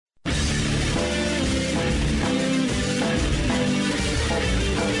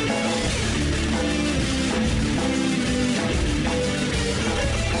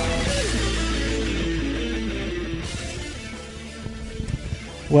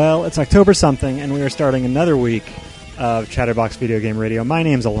Well, it's October something, and we are starting another week of Chatterbox Video Game Radio. My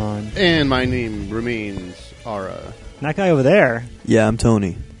name's Alon. And my name remains Ara. And that guy over there, Yeah, I'm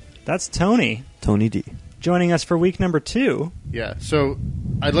Tony. that's Tony, Tony D. joining us for week number 2. Yeah, so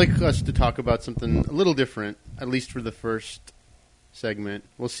I'd like us to talk about something a little different, at least for the first segment.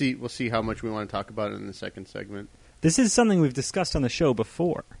 We'll see how much we want to talk about it in the second segment. This is something we've discussed on the show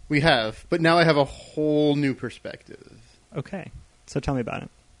before. We have, but now I have a whole new perspective. Okay, so tell me about it.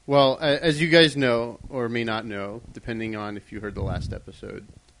 Well, as you guys know, or may not know, depending on if you heard the last episode.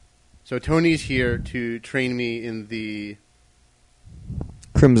 So Tony's here to train me in the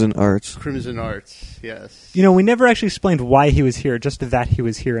Crimson Arts. Crimson Arts, yes. You know, we never actually explained why he was here, just that he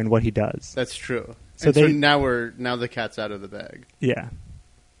was here and what he does. That's true. So So now the cat's out of the bag. Yeah.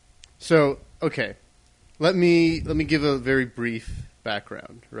 So, okay. Let me give a very brief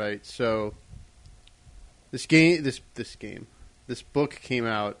background, right? So this book came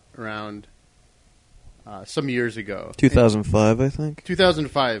out around some years ago. 2005, I think.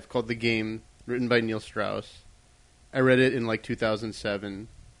 2005, called The Game, written by Neil Strauss. I read it in like 2007.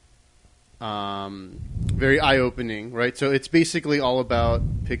 Very eye-opening, right? So it's basically all about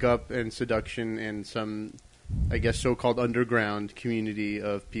pickup and seduction and some, I guess, so-called underground community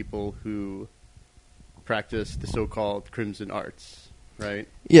of people who practice the so-called Crimson Arts, right?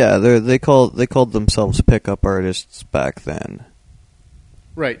 Yeah, they called themselves pickup artists back then.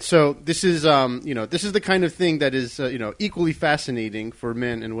 Right. So this is this is the kind of thing that is equally fascinating for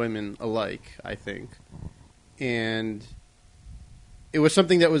men and women alike, I think. And it was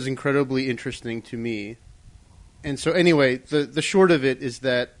something that was incredibly interesting to me. And so anyway, the short of it is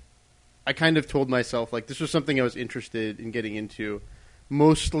that I kind of told myself, like, this was something I was interested in getting into,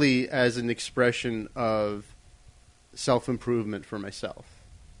 mostly as an expression of self-improvement for myself.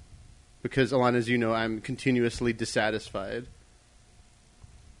 Because, Alana, as you know, I'm continuously dissatisfied.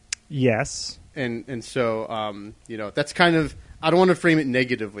 Yes. And so, that's kind of, I don't want to frame it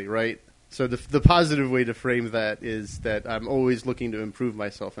negatively, right? So the positive way to frame that is that I'm always looking to improve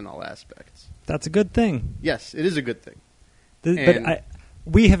myself in all aspects. That's a good thing. Yes, it is a good thing.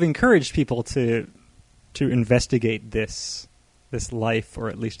 We have encouraged people to investigate this life, or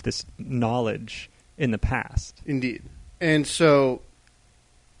at least this knowledge, in the past. Indeed. And so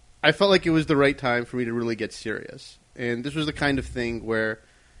I felt like it was the right time for me to really get serious. And this was the kind of thing where,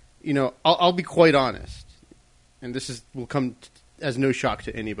 I'll be quite honest, and this will come as no shock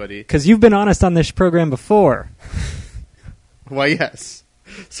to anybody. Because you've been honest on this program before. Why, yes.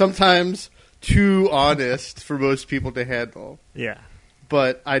 Sometimes too honest for most people to handle. Yeah.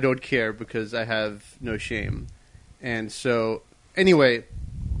 But I don't care because I have no shame. And so, anyway,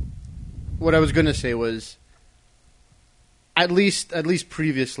 what I was going to say was, at least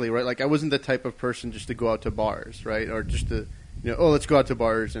previously, right? Like, I wasn't the type of person just to go out to bars, right? Or just to, let's go out to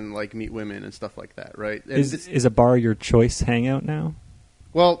bars and, like, meet women and stuff like that, right? And is a bar your choice hangout now?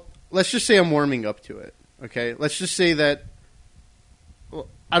 Well, let's just say I'm warming up to it, okay? Let's just say that, well,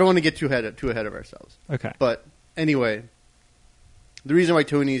 I don't want to get too ahead of ourselves. Okay. But anyway, the reason why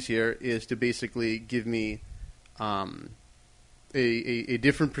Tony's here is to basically give me a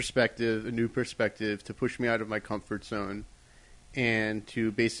different perspective, a new perspective, to push me out of my comfort zone and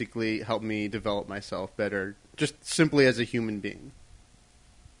to basically help me develop myself better, just simply as a human being.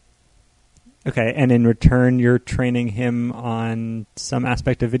 Okay, and in return, you're training him on some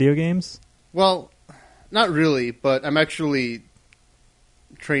aspect of video games? Well, not really, but I'm actually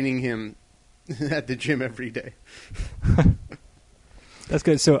training him at the gym every day. That's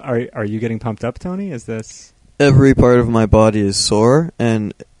good. So are you getting pumped up, Tony? Is this... Every part of my body is sore,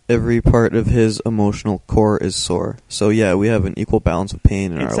 and every part of his emotional core is sore. So yeah, we have an equal balance of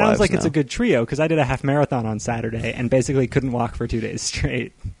pain in our lives. It sounds like now. it's a good trio, because I did a half marathon on Saturday and basically couldn't walk for 2 days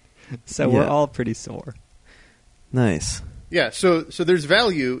straight. So we're all pretty sore. Nice. Yeah, so there's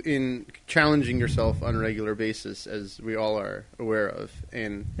value in challenging yourself on a regular basis, as we all are aware of.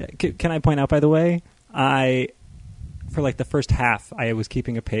 And can I point out, by the way, for like the first half, I was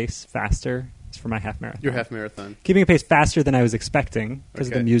keeping a pace faster. It's for my half marathon. Your half marathon. Keeping a pace faster than I was expecting because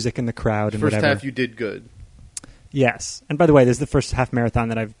of the music and the crowd and whatever. whatever. First half you did good. Yes. And by the way, this is the first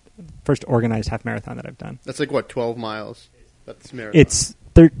organized half marathon that I've done. That's like, what, 12 miles? That's marathon. It's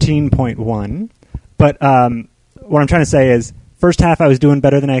 13.1. But what I'm trying to say is, first half I was doing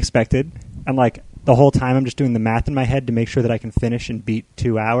better than I expected. And like the whole time I'm just doing the math in my head to make sure that I can finish and beat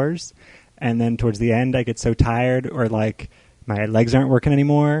 2 hours. And then towards the end I get so tired, or like my legs aren't working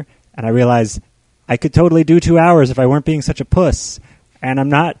anymore, and I realize I could totally do 2 hours if I weren't being such a puss. And I'm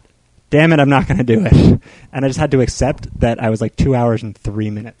not. Damn it, I'm not going to do it. And I just had to accept that I was like 2 hours and 3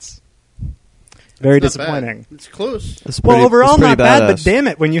 minutes. Very It's not bad. disappointing. It's close. That's pretty, Well, overall that's not pretty bad, but badass. damn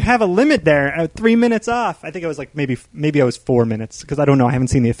it, when you have a limit there, 3 minutes off. I think I was like maybe I was 4 minutes because I don't know. I haven't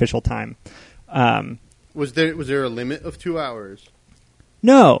seen the official time. Was there a limit of 2 hours?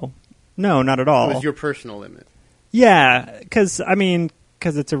 No, not at all. It was your personal limit. Yeah, because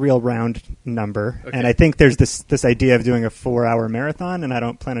it's a real round number, Okay. and I think there's this idea of doing a 4-hour marathon, and I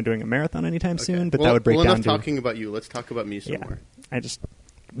don't plan on doing a marathon anytime Okay. soon. But well, that would break well, down enough to. talking about you. Let's talk about me some Yeah. more. I just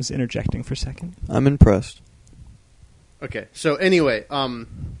was interjecting for a second. I'm impressed. Okay. So anyway, the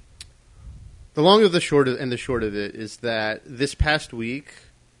long of the short of, and the short of it is that this past week,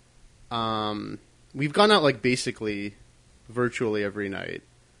 we've gone out like basically virtually every night.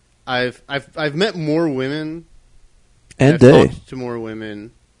 I've met more women. And I've day. talked to more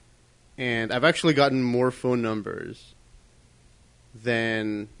women, and I've actually gotten more phone numbers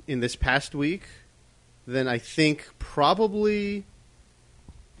than in this past week than I think probably,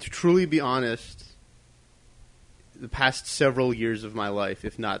 to truly be honest, the past several years of my life,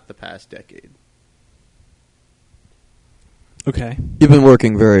 if not the past decade. Okay. You've been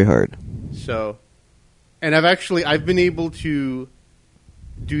working very hard. So, and I've been able to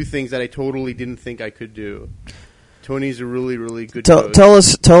do things that I totally didn't think I could do. Tony's a really, really good coach. Tell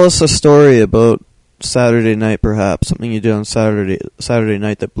us a story about Saturday night, perhaps something you did on Saturday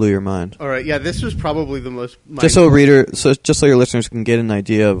night that blew your mind. All right, yeah, this was probably the most. Just so your listeners can get an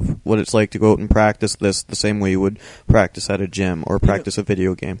idea of what it's like to go out and practice this the same way you would practice at a gym or practice a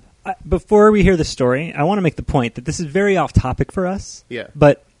video game. Before we hear the story, I want to make the point that this is very off topic for us. Yeah.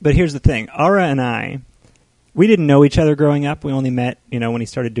 But here's the thing: Ara and I, we didn't know each other growing up. We only met, when he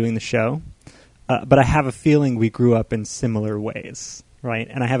started doing the show. But I have a feeling we grew up in similar ways, right?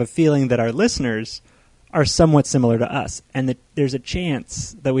 And I have a feeling that our listeners are somewhat similar to us, and that there's a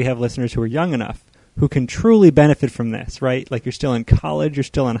chance that we have listeners who are young enough who can truly benefit from this, right? Like you're still in college, you're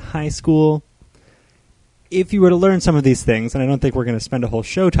still in high school. If you were to learn some of these things, and I don't think we're going to spend a whole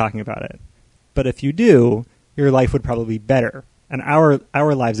show talking about it, but if you do, your life would probably be better. And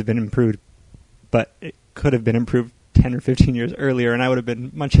our lives have been improved, but it could have been improved 10 or 15 years earlier, and I would have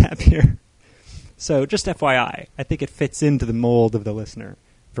been much happier. So just FYI, I think it fits into the mold of the listener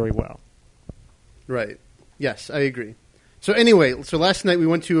very well. Right. Yes, I agree. So anyway, last night we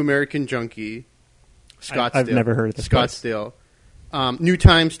went to American Junkie, Scottsdale. I've never heard of this place. Scottsdale. New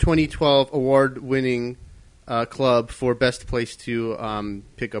Times 2012 award-winning club for best place to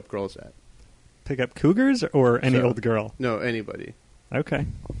pick up girls at. Pick up cougars or any So- old girl? No, anybody. Okay.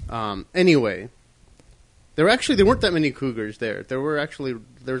 Anyway, there weren't that many cougars there. There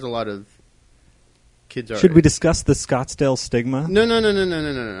was a lot of kids. Should we discuss the Scottsdale stigma? No.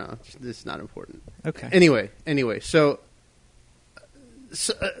 This is not important. Okay. Anyway, so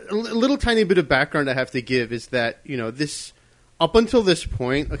a little tiny bit of background I have to give is that, this, up until this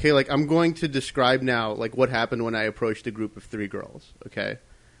point, okay, like I'm going to describe now, like what happened when I approached a group of 3 girls, okay?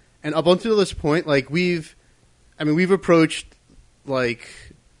 And up until this point, like we've approached like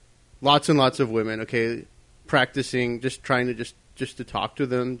lots and lots of women, okay, practicing, just trying to just to talk to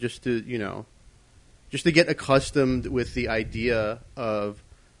them, just to get accustomed with the idea of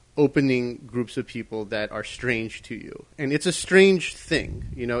opening groups of people that are strange to you. And it's a strange thing,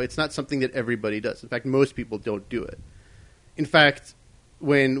 it's not something that everybody does. In fact, most people don't do it. In fact,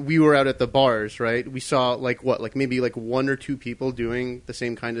 when we were out at the bars, right, we saw maybe 1 or 2 people doing the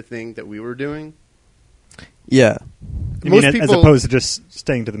same kind of thing that we were doing. Yeah. You mean as opposed to just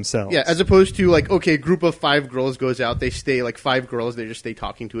staying to themselves? Yeah, as opposed to a group of 5 girls goes out, they stay 5 girls, they just stay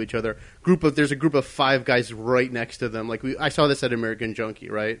talking to each other. There's a group of 5 guys right next to them. I saw this at American Junkie,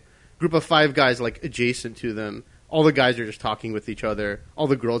 right? Group of 5 guys adjacent to them. All the guys are just talking with each other. All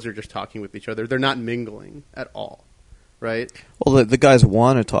the girls are just talking with each other. They're not mingling at all, right? Well, the guys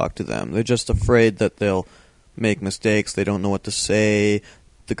want to talk to them. They're just afraid that they'll make mistakes. They don't know what to say.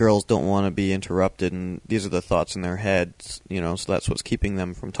 The girls don't want to be interrupted, and these are the thoughts in their heads, so that's what's keeping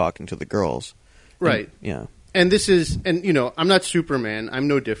them from talking to the girls. Right. And, yeah. And I'm not Superman. I'm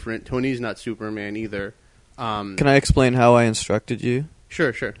no different. Tony's not Superman either. Can I explain how I instructed you?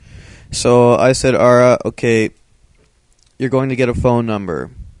 Sure. So I said, Ara, okay, you're going to get a phone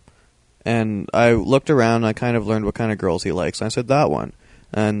number. And I looked around, and I kind of learned what kind of girls he likes. And I said, that one.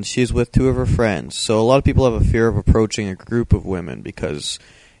 And she's with 2 of her friends. So a lot of people have a fear of approaching a group of women because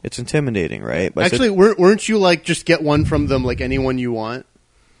it's intimidating, right? But Actually, weren't you just get one from them, anyone you want?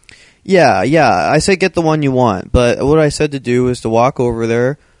 Yeah. I said get the one you want. But what I said to do is to walk over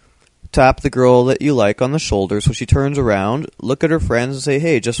there, tap the girl that you like on the shoulder so she turns around, look at her friends and say,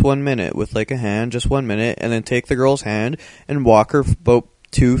 hey, just 1 minute, with a hand, just 1 minute, and then take the girl's hand and walk her about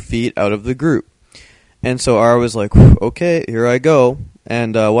 2 feet out of the group. And so Ara was like, okay, here I go.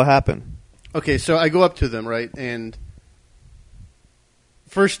 And what happened? Okay, so I go up to them, right, and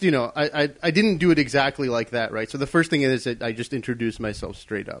first, I didn't do it exactly like that, right? So the first thing is that I just introduce myself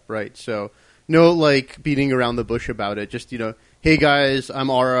straight up, right? So no, like, beating around the bush about it. Just, hey, guys, I'm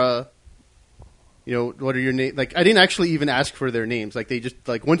Aura. What are your names? Like, I didn't actually even ask for their names. Like, they just,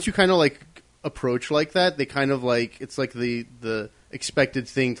 like, once you kind of, like, approach like that, they kind of, like, it's like the expected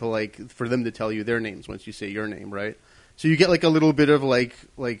thing to, like, for them to tell you their names once you say your name, right? So you get, like, a little bit of, like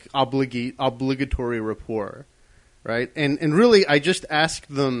obligatory rapport, right? And really, I just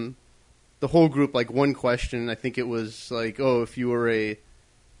asked them, the whole group, like, one question. I think it was, like, oh, if you were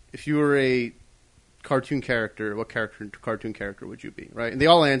a cartoon character, what cartoon character would you be, right? And they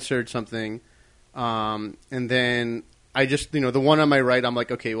all answered something, and then I just, the one on my right, I'm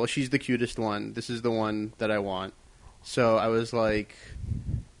like, okay, well, she's the cutest one. This is the one that I want. So I was like,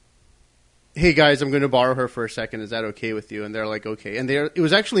 hey, guys, I'm going to borrow her for a second. Is that okay with you? And they're like, okay. And it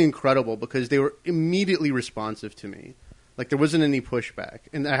was actually incredible because they were immediately responsive to me. Like, there wasn't any pushback.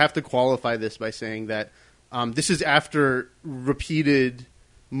 And I have to qualify this by saying that this is after repeated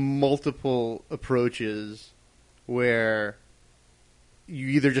multiple approaches where you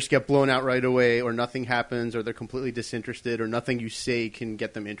either just get blown out right away or nothing happens or they're completely disinterested or nothing you say can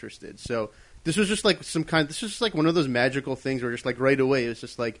get them interested. So this was just like this was just like one of those magical things where just like right away it was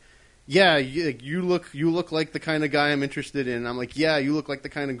just like, yeah, you look like the kind of guy I'm interested in. I'm like, yeah, you look like the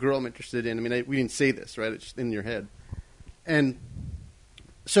kind of girl I'm interested in. I mean, we didn't say this, right? It's just in your head. And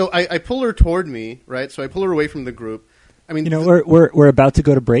so I pull her toward me, right? So I pull her away from the group. I mean, we're about to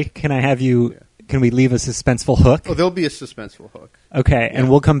go to break. Can I have you? Yeah. Can we leave a suspenseful hook? Oh, there'll be a suspenseful hook. Okay, yeah. And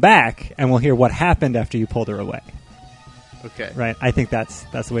we'll come back and we'll hear what happened after you pulled her away. Okay. Right. I think that's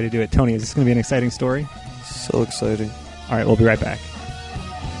the way to do it. Tony, is this going to be an exciting story? So exciting. All right, we'll be right back.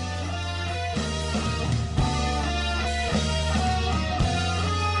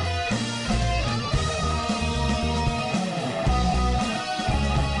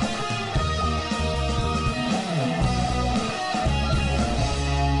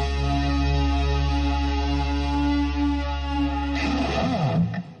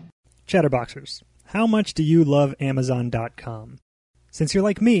 Chatterboxers, how much do you love Amazon.com? Since you're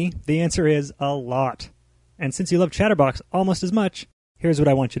like me, the answer is a lot. And since you love Chatterbox almost as much, here's what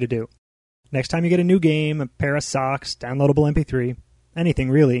I want you to do. Next time you get a new game, a pair of socks, downloadable MP3, anything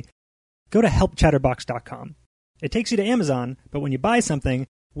really, go to helpchatterbox.com. It takes you to Amazon, but when you buy something,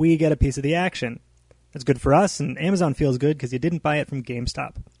 we get a piece of the action. That's good for us, and Amazon feels good because you didn't buy it from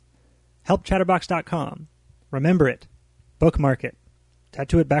GameStop. Helpchatterbox.com. Remember it. Bookmark it.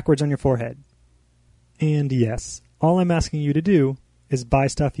 Tattoo it backwards on your forehead. And yes, all I'm asking you to do is buy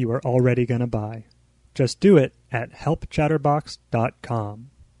stuff you are already going to buy. Just do it at helpchatterbox.com.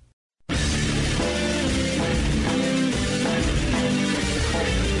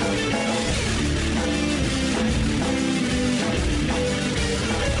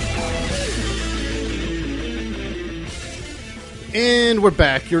 And we're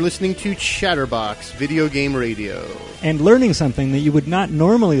back. You're listening to Chatterbox Video Game Radio. And learning something that you would not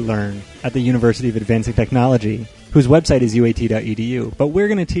normally learn at the University of Advancing Technology, whose website is uat.edu. But we're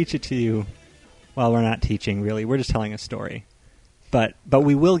going to teach it to you. Well, we're not teaching, really. We're just telling a story. But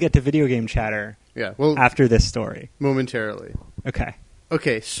we will get to video game chatter after this story. Momentarily.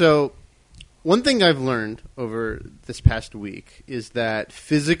 Okay, so one thing I've learned over this past week is that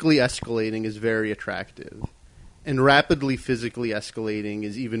physically escalating is very attractive. And rapidly physically escalating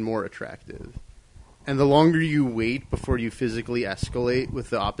is even more attractive. And the longer you wait before you physically escalate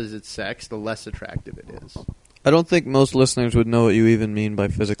with the opposite sex, the less attractive it is. I don't think most listeners would know what you even mean by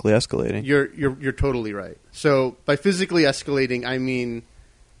physically escalating. You're totally right. So by physically escalating, I mean,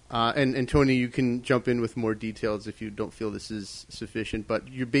 and Tony, you can jump in with more details if you don't feel this is sufficient,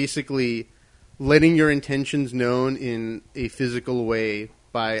 but you're basically letting your intentions known in a physical way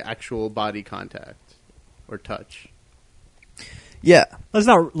by actual body contact. Or touch. Yeah. Let's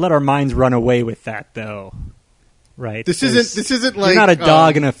not let our minds run away with that, though. Right? This isn't like... You're not a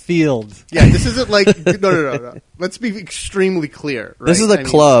dog in a field. Yeah, this isn't like... No. Let's be extremely clear. Right? This is a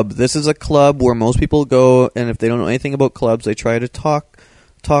club. This is a club where most people go, and if they don't know anything about clubs, they try to talk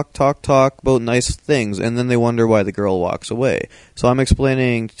about nice things, and then they wonder why the girl walks away. So I'm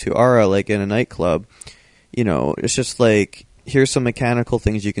explaining to Ara, like in a nightclub, it's just like... Here's some mechanical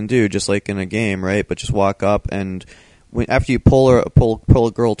things you can do, just like in a game, right? But just walk up and after you pull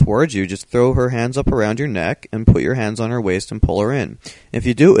a girl towards you, just throw her hands up around your neck and put your hands on her waist and pull her in. If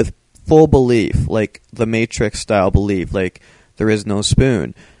you do it with full belief, like the Matrix style belief, like there is no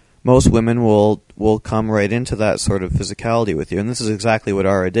spoon, most women will come right into that sort of physicality with you. And this is exactly what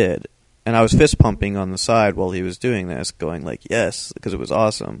Ara did. And I was fist pumping on the side while he was doing this, going like, yes, because it was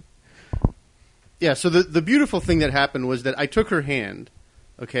awesome. Yeah, so the beautiful thing that happened was that I took her hand,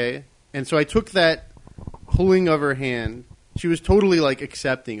 okay? And so I took that pulling of her hand. She was totally, like,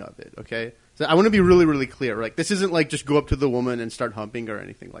 accepting of it, okay? So I want to be really, really clear. Like, this isn't like just go up to the woman and start humping her or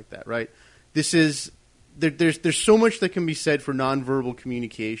anything like that, right? This is there's so much that can be said for nonverbal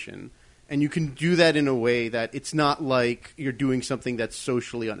communication, and you can do that in a way that it's not like you're doing something that's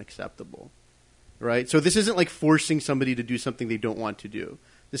socially unacceptable, right? So this isn't like forcing somebody to do something they don't want to do.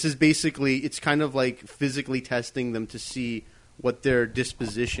 This is basically, it's kind of like physically testing them to see what their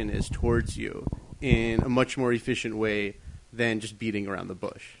disposition is towards you in a much more efficient way than just beating around the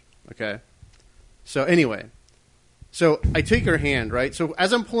bush, okay? So anyway, so I take her hand, right? So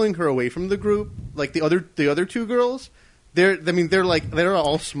as I'm pulling her away from the group, like the other two girls, they're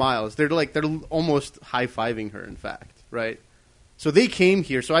all smiles. They're almost high-fiving her, in fact, right? So they came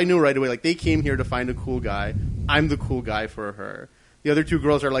here, so I knew right away, like, they came here to find a cool guy. I'm the cool guy for her. The other two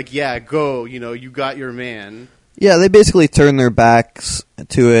girls are like, yeah, go, you got your man. Yeah, they basically turned their backs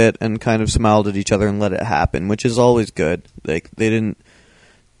to it and kind of smiled at each other and let it happen, which is always good. Like, they didn't,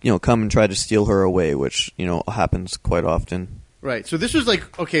 come and try to steal her away, which, happens quite often. Right. So this was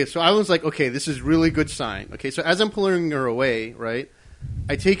like, okay, so I was like, okay, this is really good sign. Okay, so as I'm pulling her away, right,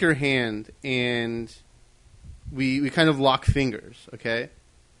 I take her hand and we kind of lock fingers, okay?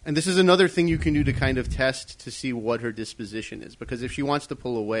 And this is another thing you can do to kind of test to see what her disposition is. Because if she wants to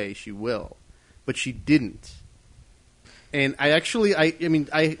pull away, she will. But she didn't. And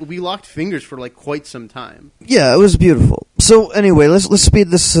we locked fingers for like quite some time. Yeah, it was beautiful. So anyway, let's speed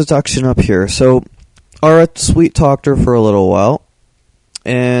this seduction up here. So Ara sweet talked her for a little while,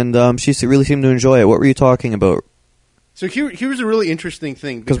 and she really seemed to enjoy it. What were you talking about? So here's a really interesting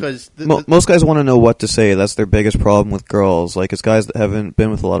thing, because most guys want to know what to say. That's their biggest problem with girls. Like, it's guys that haven't been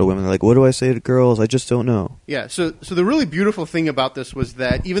with a lot of women. They're like, what do I say to girls? I just don't know. Yeah, so the really beautiful thing about this was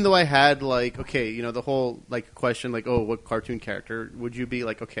that even though I had, like, okay, the whole, like, question, like, oh, what cartoon character would you be?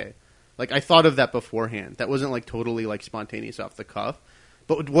 Like, okay. Like, I thought of that beforehand. That wasn't, like, totally, like, spontaneous off the cuff.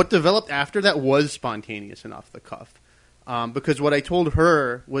 But what developed after that was spontaneous and off the cuff. Because what I told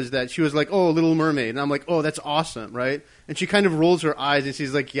her was that she was like, oh, Little Mermaid. And I'm like, oh, that's awesome, right? And she kind of rolls her eyes and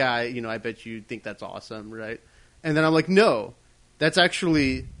she's like, yeah, I bet you think that's awesome, right? And then I'm like, no, that's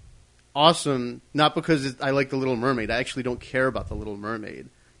actually awesome, not because I like The Little Mermaid. I actually don't care about The Little Mermaid.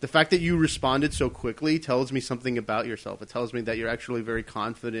 The fact that you responded so quickly tells me something about yourself. It tells me that you're actually very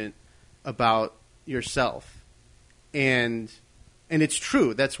confident about yourself. And it's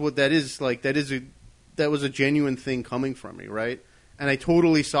true. That's what that is. Like, that was a genuine thing coming from me, right? And I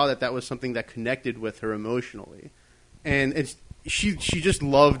totally saw that was something that connected with her emotionally. And she just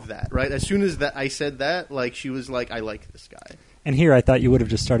loved that, right? As soon as I said that, like, she was like, I like this guy. And here I thought you would have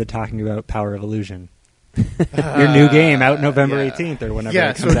just started talking about Power of Illusion. Your new game out November 18th or whenever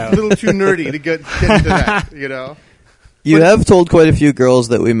it comes out. Yeah, so a little too nerdy to get into that, You have told quite a few girls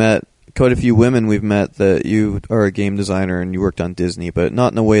that we met, quite a few women we've met, that you are a game designer and you worked on Disney, but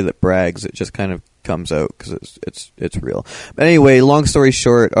not in a way that brags. It just kind of comes out because it's real. But anyway, long story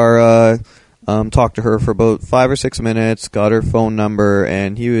short, our talked to her for about 5 or 6 minutes, got her phone number,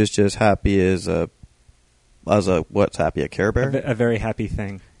 and he was just happy as a what's happy, a Care Bear? A very happy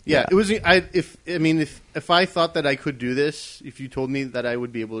thing. Yeah, it was. If I thought that I could do this, if you told me that I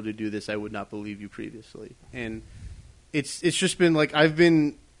would be able to do this, I would not believe you previously. And it's just been like I've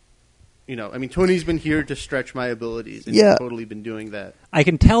been. Tony's been here to stretch my abilities, and he's totally been doing that. I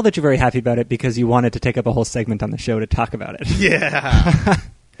can tell that you're very happy about it because you wanted to take up a whole segment on the show to talk about it. Yeah.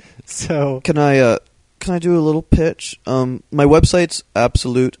 So can I do a little pitch? My website's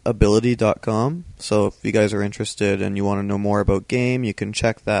absoluteability.com. So if you guys are interested and you want to know more about game, you can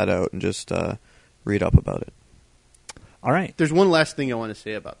check that out and just read up about it. All right. There's one last thing I want to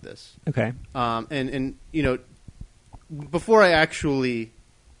say about this. Okay. And before I actually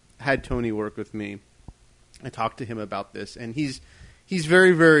had Tony work with me, I talked to him about this, and he's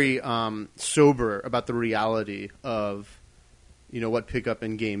very, very sober about the reality of what pickup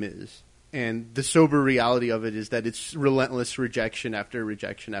in game is. And the sober reality of it is that it's relentless rejection after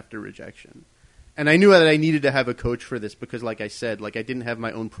rejection after rejection. And I knew that I needed to have a coach for this because, like I said, like I didn't have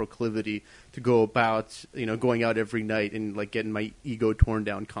my own proclivity to go about, going out every night and like getting my ego torn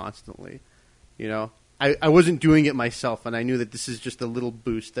down constantly. I wasn't doing it myself, and I knew that this is just a little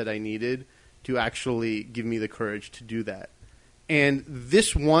boost that I needed to actually give me the courage to do that. And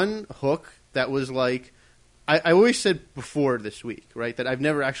this one hook that was like, I always said before this week, right, that I've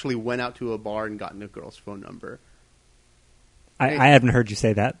never actually went out to a bar and gotten a girl's phone number. I haven't heard you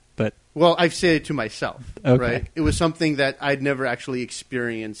say that, but... Well, I've said it to myself, okay. Right? It was something that I'd never actually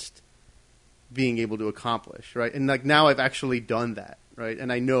experienced being able to accomplish, right? And like now I've actually done that, right?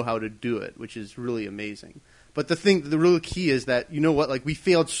 And I know how to do it, which is really amazing. But the real key is that, you know what, like we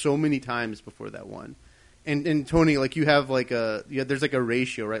failed so many times before that one. And Tony, like you have like there's like a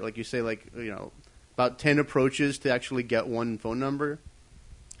ratio, right? Like you say like, you know, about 10 approaches to actually get one phone number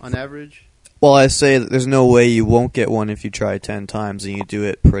on average. Well, I say that there's no way you won't get one if you try 10 times and you do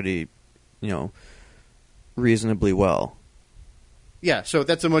it pretty, you know, reasonably well. Yeah, so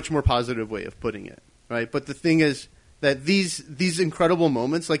that's a much more positive way of putting it, right? But the thing is that these incredible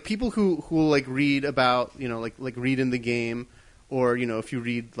moments, like people who like read about, you know, like read in the game, or, you know, if you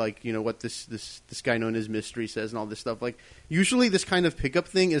read like, you know, what this guy known as Mystery says and all this stuff, like usually this kind of pickup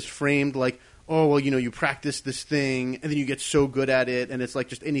thing is framed like, oh, well, you know, you practice this thing and then you get so good at it, and it's like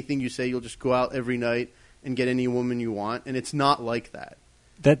just anything you say, you'll just go out every night and get any woman you want, and it's not like that.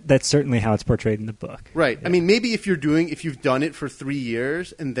 That's certainly how it's portrayed in the book. Right. Yeah. I mean, maybe if you've done it for 3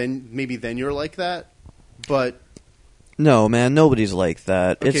 years and then you're like that, but No, man, nobody's like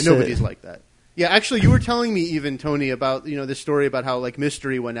that. okay, nobody's like that. Yeah, actually, you were telling me even, Tony, about, you know, this story about how like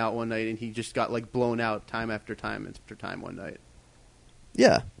Mystery went out one night and he just got like blown out time after time after time one night.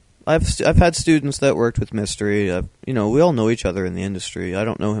 Yeah. I've had students that worked with Mystery. You know, we all know each other in the industry. I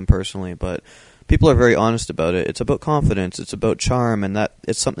don't know him personally, but people are very honest about it. It's about confidence. It's about charm, and that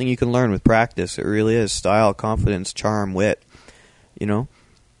it's something you can learn with practice. It really is. Style, confidence, charm, wit. You know?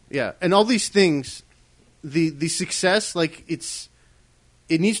 Yeah, and all these things, the success, like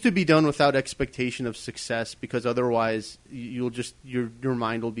it needs to be done without expectation of success, because otherwise you'll just your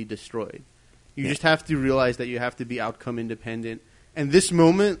mind will be destroyed. You just have to realize that you have to be outcome independent. And this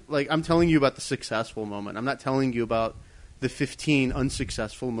moment, like I'm telling you about the successful moment. I'm not telling you about the 15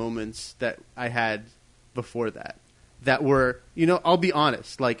 unsuccessful moments that I had before that were, you know, I'll be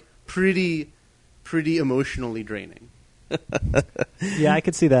honest, like pretty emotionally draining. Yeah, I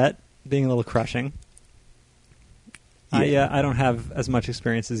could see that being a little crushing. Yeah. I don't have as much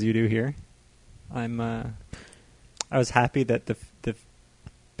experience as you do here. I was happy that the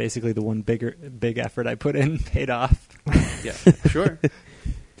basically the one big effort I put in paid off. Yeah, sure.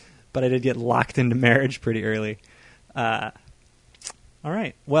 But I did get locked into marriage pretty early. All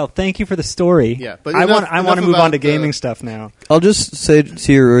right. Well, thank you for the story. Yeah, but I want to move on to about gaming stuff now. I'll just say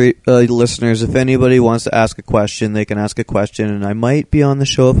to your listeners, if anybody wants to ask a question, they can ask a question, and I might be on the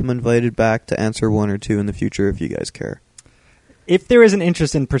show if I'm invited back to answer one or two in the future if you guys care. If there is an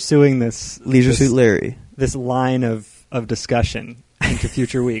interest in pursuing this Leisure Suit Larry. this line of discussion into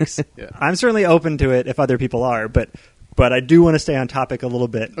future weeks, Yeah. I'm certainly open to it if other people are, but I do want to stay on topic a little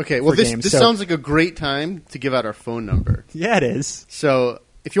bit. Okay, well, for this games. sounds like a great time to give out our phone number. Yeah, it is. So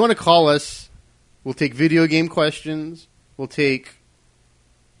if you want to call us, we'll take video game questions, we'll take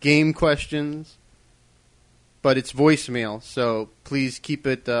game questions, but it's voicemail, so please keep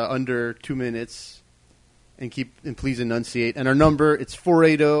it under 2 minutes and please enunciate. And our number, it's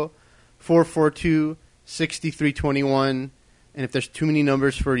 480-442-6321, and if there's too many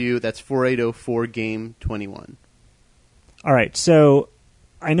numbers for you, that's 480-4GAME21. All right, so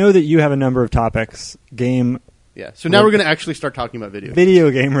I know that you have a number of topics, Yeah, so now we're going to actually start talking about video.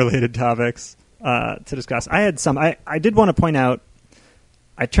 video game related topics to discuss. I had some. I did want to point out,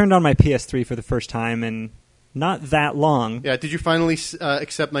 I turned on my PS3 for the first time in not that long. Yeah, did you finally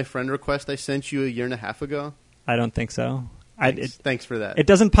accept my friend request I sent you a year and a half ago? I don't think so. Thanks for that. It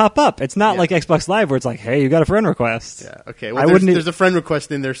doesn't pop up. It's not Yeah. like Xbox Live where it's like, hey, you got a friend request. Yeah, okay. I Well, wouldn't there's a friend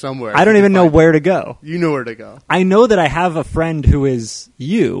request in there somewhere. I don't You even can know find where it. to go. You know where to go. I know that I have a friend who is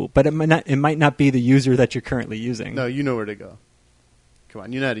you, but it might not be the user that you're currently using. No, you know where to go. Come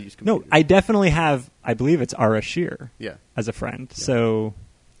on, you know how to use No, computers. I definitely have, I believe it's Ara Shear Yeah, as a friend. So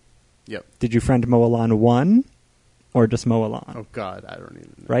yep. did you friend Moalan 1 or just Moalan? Oh, God, I don't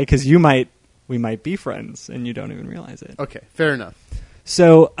even know. Right? Because we might be friends and you don't even realize it. Okay, fair enough.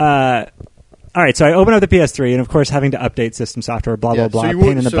 So, all right, so I open up the PS3 and, of course, having to update system software, blah, Yeah, blah, so blah,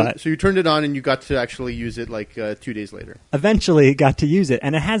 pain in the butt. So you turned it on and you got to actually use it like 2 days later. Eventually got to use it,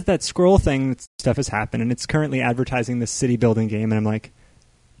 and it has that scroll thing that stuff has happened, and it's currently advertising this city building game, and I'm like,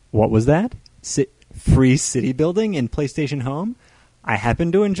 what was that? Free city building in PlayStation Home? I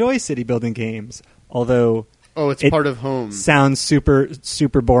happen to enjoy city building games, although Oh, it's It part of home. sounds super,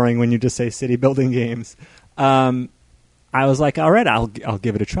 super boring when you just say city building games. I was like, all right, I'll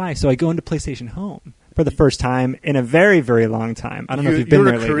give it a try. So I go into PlayStation Home for the first time in a very, very long time. I don't know if you've been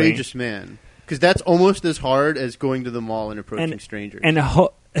there You're a lately. courageous man. Because that's almost as hard as going to the mall and approaching strangers. And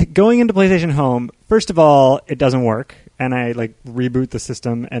going into PlayStation Home, first of all, it doesn't work, and I reboot the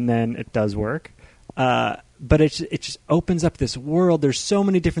system, and then it does work. But it just opens up this world. There's so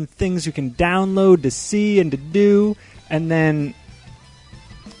many different things you can download to see and to do, and then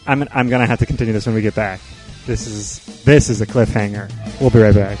I'm gonna have to continue this when we get back. This is a cliffhanger. We'll be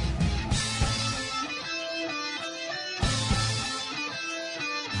right back.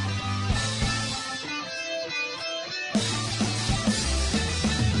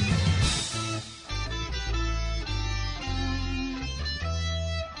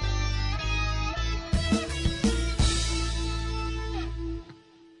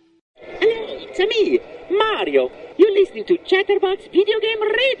 It's me, Mario. You're listening to Chatterbox Video Game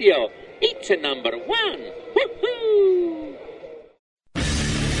Radio. It's number one. Woohoo!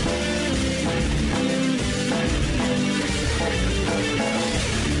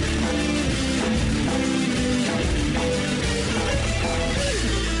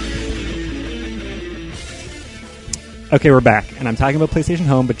 Okay, we're back, and I'm talking about PlayStation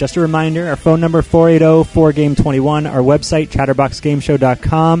Home, but just a reminder, our phone number, 480-4GAME21, our website,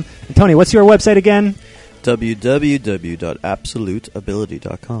 chatterboxgameshow.com. And Tony, what's your website again?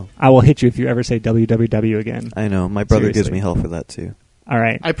 www.absoluteability.com. I will hit you if you ever say www again. I know. My brother gives Seriously. me hell for that, too. All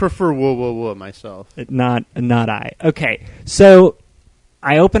right. I prefer whoa, whoa, whoa myself. Not I. Okay, so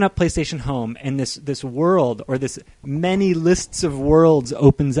I open up PlayStation Home, and this world, or this many lists of worlds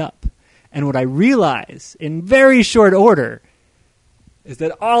opens up. And what I realize in very short order is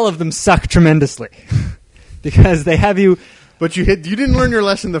that all of them suck tremendously. Because they have you... But you didn't learn your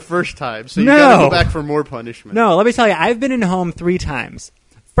lesson the first time, so you No. got to go back for more punishment. No, let me tell you, I've been in Home 3 times.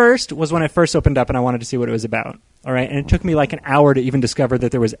 First was when I first opened up and I wanted to see what it was about. All right, and it took me like an hour to even discover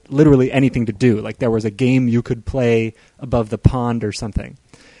that there was literally anything to do. Like there was a game you could play above the pond or something.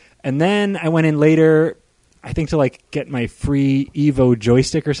 And then I went in later, I think to like get my free Evo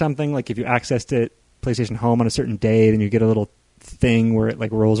joystick or something. Like if you accessed it, PlayStation Home on a certain day, then you get a little thing where it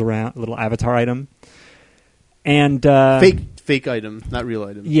like rolls around, a little avatar item. And fake item, not real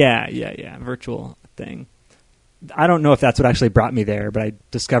item. Yeah, virtual thing. I don't know if that's what actually brought me there, but I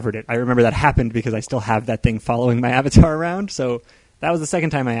discovered it. I remember that happened because I still have that thing following my avatar around. So that was the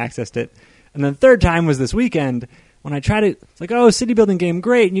second time I accessed it. And then the third time was this weekend when I tried it. It's like, oh, city building game,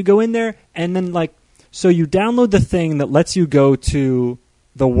 great. And you go in there, and then like, so you download the thing that lets you go to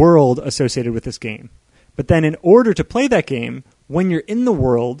the world associated with this game. But then in order to play that game, when you're in the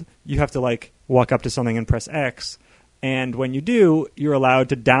world, you have to like walk up to something and press X. And when you do, you're allowed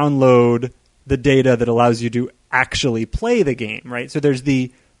to download the data that allows you to actually play the game, right? So there's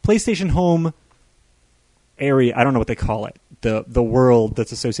the PlayStation Home area, I don't know what they call it, the world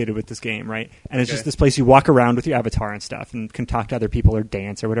that's associated with this game, right? And it's just this place you walk around with your avatar and stuff and can talk to other people or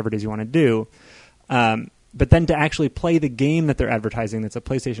dance or whatever it is you want to do. But then to actually play the game that they're advertising, that's a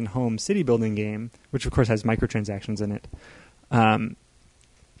PlayStation Home city building game, which of course has microtransactions in it,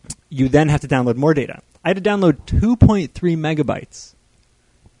 you then have to download more data. I had to download 2.3 megabytes.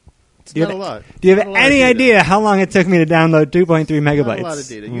 It's not a lot. Do you have any idea how long it took me to download 2.3 megabytes? Not a lot of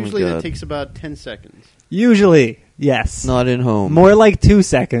data. Usually that takes about 10 seconds. Usually, yes. Not in Home. More like 2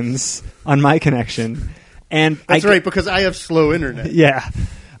 seconds on my connection. And That's right, because I have slow internet. Yeah.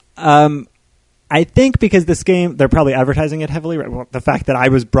 I think because this game, they're probably advertising it heavily. Right? Well, the fact that I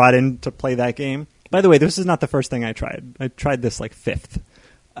was brought in to play that game. By the way, this is not the first thing I tried. I tried this like fifth.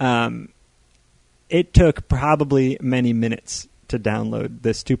 It took probably many minutes to download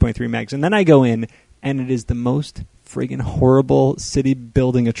this 2.3 megs. And then I go in, and it is the most friggin' horrible city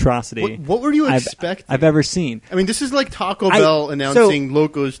building atrocity What were you expecting? I've ever seen. I mean, this is like Taco Bell announcing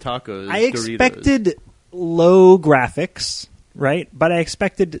Locos Tacos. I Doritos. expected low graphics, right? But I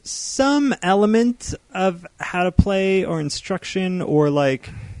expected some element of how to play or instruction or like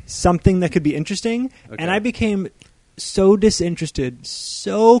something that could be interesting. Okay. And I became so disinterested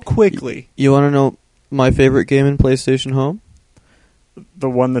so quickly. You want to know my favorite game in PlayStation Home? The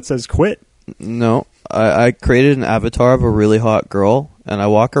one that says quit. No. I created an avatar of a really hot girl, and I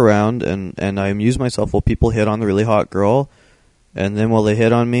walk around and I amuse myself while people hit on the really hot girl. And then while they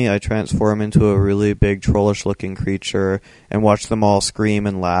hit on me, I transform into a really big trollish-looking creature and watch them all scream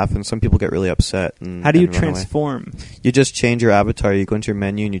and laugh, and some people get really upset. How do you and run away. transform? You just change your avatar. You go into your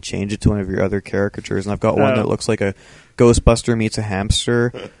menu and you change it to one of your other caricatures. And I've got one that looks like a Ghostbuster meets a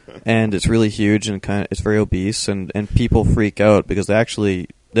hamster, and it's really huge and it's very obese, and people freak out because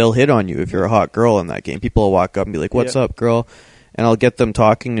they'll hit on you if you're a hot girl in that game. People will walk up and be like, "What's up, girl?" And I'll get them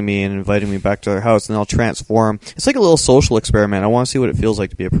talking to me and inviting me back to their house, and I'll transform. It's like a little social experiment. I want to see what it feels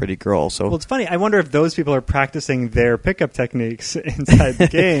like to be a pretty girl. So, Well, it's funny. I wonder if those people are practicing their pickup techniques inside the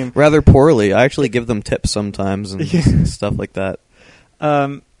game. rather poorly. I actually give them tips sometimes and stuff like that.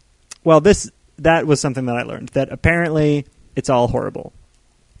 Well, that was something that I learned, that apparently it's all horrible.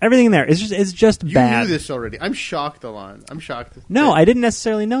 Everything in there is just You bad. knew this already. I'm shocked, Alon. I'm shocked. No, I didn't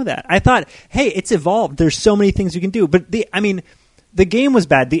necessarily know that. I thought, hey, it's evolved. There's so many things you can do. But The game was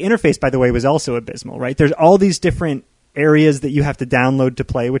bad. The interface, by the way, was also abysmal, right? There's all these different areas that you have to download to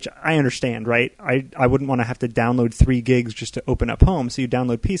play, which I understand, right? I wouldn't want to have to download 3 gigs just to open up Home, so you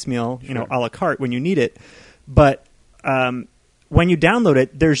download piecemeal, a la carte when you need it. But when you download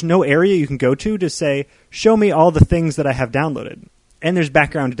it, there's no area you can go to say, show me all the things that I have downloaded. And there's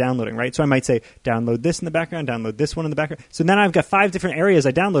background to downloading, right? So I might say, download this in the background, download this one in the background. So then I've got 5 different areas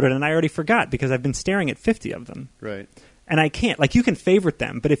I downloaded, and I already forgot because I've been staring at 50 of them. Right. And I can't. Like, you can favorite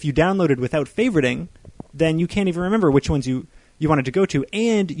them, but if you downloaded without favoriting, then you can't even remember which ones you wanted to go to,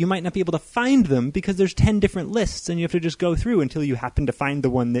 and you might not be able to find them because there's 10 different lists, and you have to just go through until you happen to find the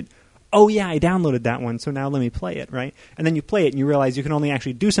one that, oh yeah, I downloaded that one, so now let me play it, right? And then you play it, and you realize you can only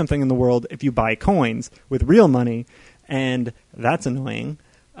actually do something in the world if you buy coins with real money, and that's annoying.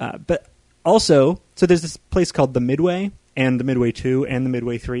 But also, so there's this place called the Midway, and the Midway 2 and the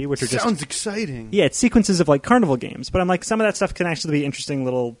Midway 3, which are just... Sounds exciting. Yeah, it's sequences of, like, carnival games. But I'm like, some of that stuff can actually be interesting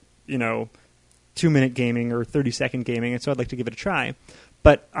little, 2-minute gaming or 30-second gaming, and so I'd like to give it a try.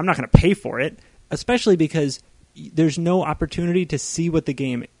 But I'm not going to pay for it, especially because there's no opportunity to see what the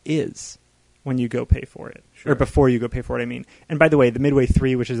game is when you go pay for it. Sure. Or before you go pay for it, I mean. And by the way, the Midway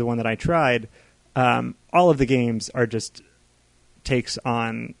 3, which is the one that I tried, all of the games are just takes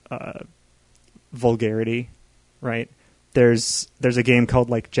on vulgarity, right? There's a game called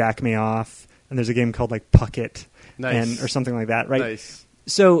like Jack Me Off, and there's a game called like Puck It, nice. or something like that, right? Nice.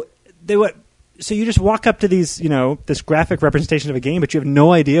 So so you just walk up to these, this graphic representation of a game, but you have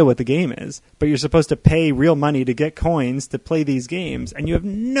no idea what the game is. But you're supposed to pay real money to get coins to play these games, and you have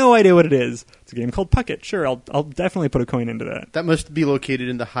no idea what it is. It's a game called Puck It. Sure, I'll definitely put a coin into that. That must be located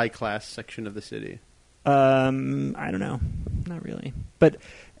in the high class section of the city. I don't know, not really, but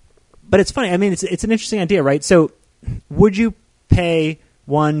it's funny. I mean, it's an interesting idea, right? So, would you pay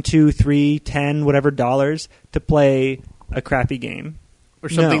 $1, $2, $3, $10, whatever dollars to play a crappy game? Or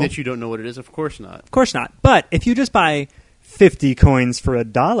something No. that you don't know what it is? Of course not. Of course not. But if you just buy 50 coins for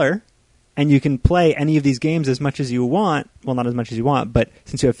 $1, and you can play any of these games as much as you want, well, not as much as you want, but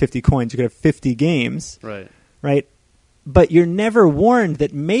since you have 50 coins, you could have 50 games, right? But you're never warned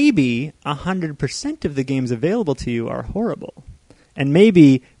that maybe 100% of the games available to you are horrible. And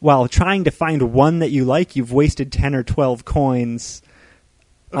maybe while trying to find one that you like, you've wasted 10 or 12 coins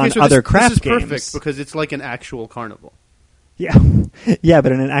on other craft this is games. perfect because it's like an actual carnival. Yeah. Yeah,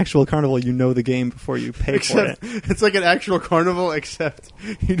 but in an actual carnival, you know the game before you pay for it. It's like an actual carnival, except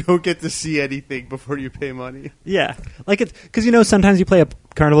you don't get to see anything before you pay money. Yeah. Like it's because sometimes you play a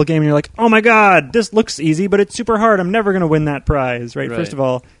carnival game and you're like, oh my god, this looks easy, but it's super hard. I'm never going to win that prize, right? First of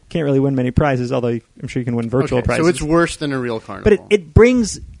all, can't really win many prizes, although I'm sure you can win virtual prizes. So it's worse than a real carnival. But it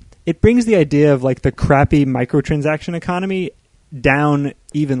brings the idea of like the crappy microtransaction economy down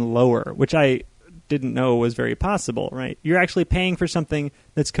even lower, which I didn't know was very possible, right? You're actually paying for something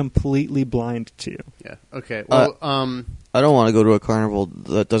that's completely blind to you. Yeah. Okay. Well, I don't want to go to a carnival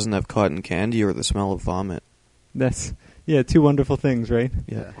that doesn't have cotton candy or the smell of vomit. That's two wonderful things, right?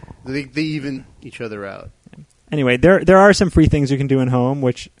 Yeah. They even each other out. Anyway, there are some free things you can do in Home,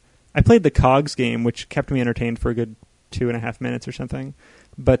 which I played the Cogs game, which kept me entertained for a good 2.5 minutes or something.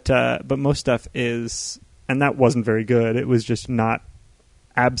 But most stuff is, and that wasn't very good. It was just not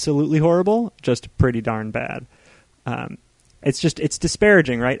absolutely horrible, just pretty darn bad. It's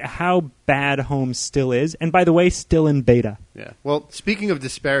disparaging, right? How bad Home still is, and by the way, still in beta. Yeah. Well, speaking of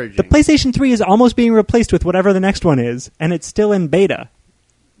disparaging, the PlayStation 3 is almost being replaced with whatever the next one is, and it's still in beta.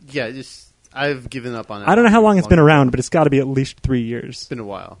 Yeah, I've given up on it. I don't know how long it's been around, but it's got to be at least 3 years. It's been a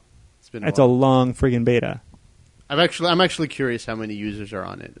while. That's a long friggin' beta. I'm actually curious how many users are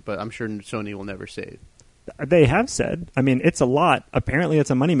on it, but I'm sure Sony will never say. They have said. I mean, it's a lot. Apparently,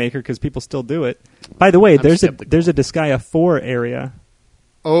 it's a moneymaker because people still do it. By the way, there's a Disgaea 4 area.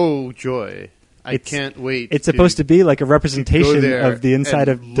 Oh, joy. I can't wait. It's supposed to be like a representation of the inside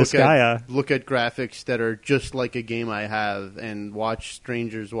of Disgaea. Look at graphics that are just like a game I have and watch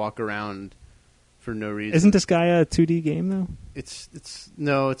strangers walk around for no reason. Isn't Disgaea a 2D game, though? It's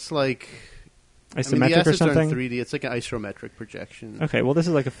like isometric or something? Are in 3D. It's like an isometric projection. Okay, well, this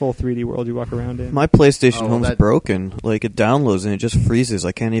is like a full 3D world you walk around in. My PlayStation Home's broken. Like, it downloads and it just freezes.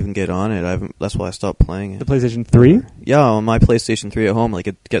 I can't even get on it. That's why I stopped playing it. The PlayStation 3? Yeah, on my PlayStation 3 at home. Like,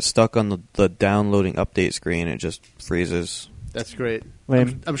 it gets stuck on the downloading update screen. It just freezes. That's great.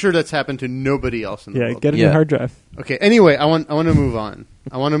 Lame. I'm sure that's happened to nobody else in the world. Yeah, get a new hard drive. Okay, anyway, I want to move on.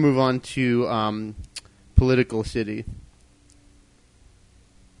 I want to move on to Political City.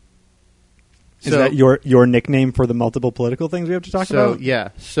 Is that your nickname for the multiple political things we have to talk about? Yeah.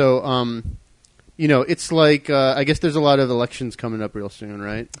 So, it's like, I guess there's a lot of elections coming up real soon,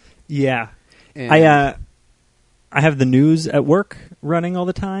 right? Yeah. And I have the news at work running all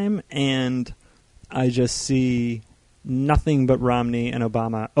the time, and I just see nothing but Romney and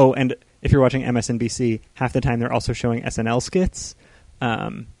Obama. Oh, and if you're watching MSNBC, half the time they're also showing SNL skits.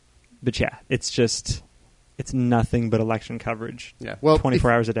 But yeah, it's nothing but election coverage. Yeah, well,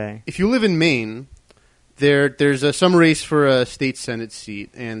 24 hours a day. If you live in Maine, there's some race for a state Senate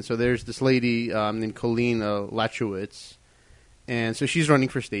seat, and so there's this lady named Colleen Lachowicz, and so she's running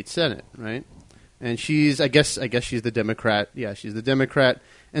for state Senate, right? And she's, I guess she's the Democrat. Yeah, she's the Democrat.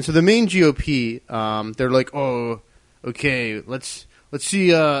 And so the Maine GOP, they're like, oh, okay, let's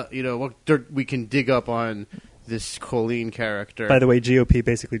see, what dirt we can dig up on this Colleen character. By the way, GOP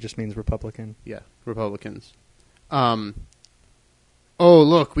basically just means Republican. Yeah, Republicans. Oh,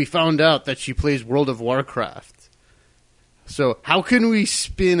 look, we found out that she plays World of Warcraft. So how can we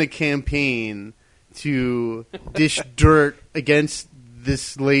spin a campaign to dish dirt against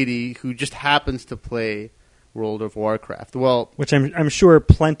this lady who just happens to play World of Warcraft? Well, which I'm sure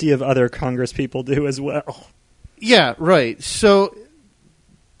plenty of other Congress people do as well. Yeah, right. So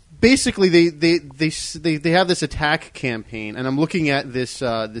basically, they have this attack campaign, and I'm looking at this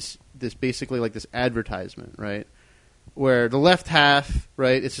basically like this advertisement, right? Where the left half,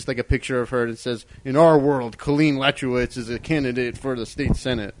 right, it's just like a picture of her, and it says, "In our world, Colleen Lachowicz is a candidate for the state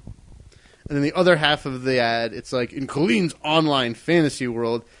Senate." And then the other half of the ad, it's like, "In Colleen's online fantasy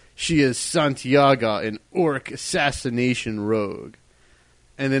world, she is Santiago, an orc assassination rogue."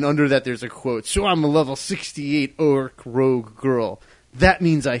 And then under that, there's a quote, "So I'm a level 68 orc rogue girl. That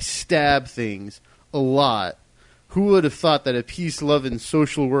means I stab things a lot. Who would have thought that a peace-loving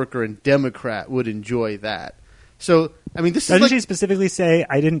social worker and Democrat would enjoy that?" So, I mean, this Doesn't is like... she specifically say,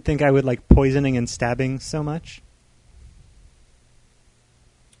 I didn't think I would like poisoning and stabbing so much?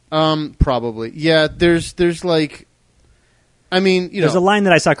 Probably. Yeah, there's like... I mean, There's a line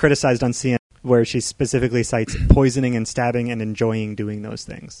that I saw criticized on CNN where she specifically cites poisoning and stabbing and enjoying doing those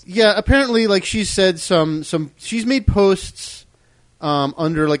things. Yeah, apparently, like, she said she's made posts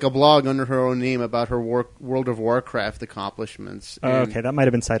under, like, a blog under her own name about her World of Warcraft accomplishments. Okay, that might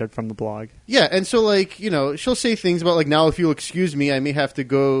have been cited from the blog. Yeah, and so, like, she'll say things about, like, now if you'll excuse me, I may have to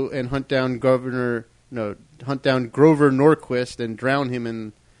go and hunt down Grover Norquist and drown him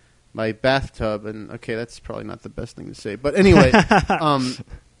in my bathtub. And, okay, that's probably not the best thing to say. But anyway,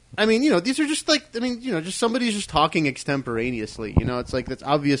 I mean, these are just like, just somebody's just talking extemporaneously. It's like, that's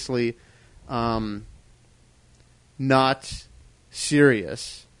obviously not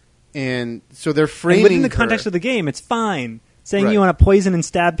serious. And so they're framing within the context of the game, it's fine. Saying you want to poison and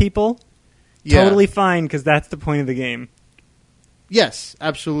stab people, totally fine, because that's the point of the game. Yes,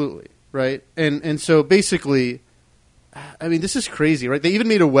 absolutely. Right? And so basically, I mean, this is crazy, right? They even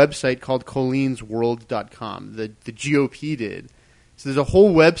made a website called Colleen'sWorld.com. The GOP did. So there's a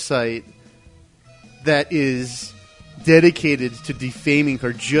whole website that is dedicated to defaming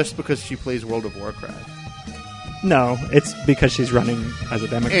her just because she plays World of Warcraft. No, it's because she's running as a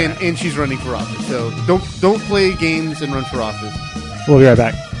Democrat. And she's running for office. So don't play games and run for office. We'll be right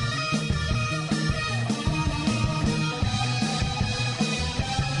back.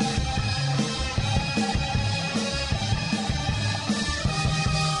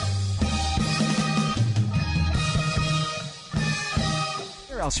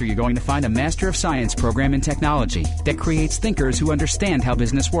 Where else are you going to find a Master of Science program in technology that creates thinkers who understand how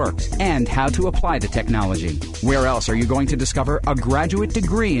business works and how to apply the technology? Where else are you going to discover a graduate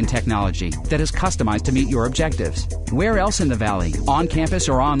degree in technology that is customized to meet your objectives? Where else in the Valley, on campus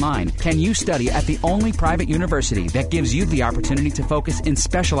or online, can you study at the only private university that gives you the opportunity to focus in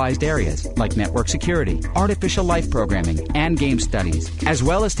specialized areas like network security, artificial life programming, and game studies, as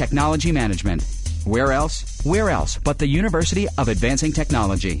well as technology management? Where else? Where else but the University of Advancing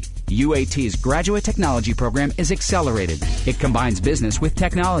Technology? UAT's graduate technology program is accelerated. It combines business with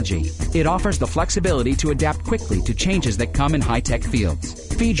technology. It offers the flexibility to adapt quickly to changes that come in high-tech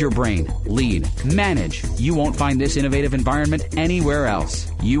fields. Feed your brain, lead, manage. You won't find this innovative environment anywhere else.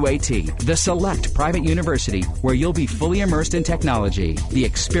 UAT, the select private university where you'll be fully immersed in technology. The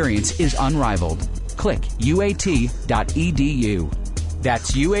experience is unrivaled. Click uat.edu.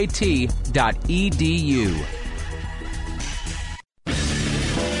 That's uat.edu.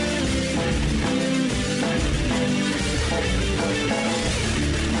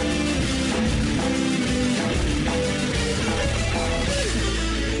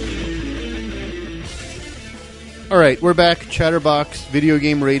 All right, we're back. Chatterbox Video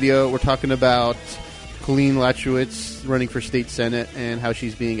Game Radio. We're talking about Colleen Lachowicz running for state senate and how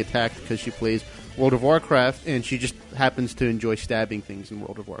she's being attacked because she plays World of Warcraft, and she just happens to enjoy stabbing things in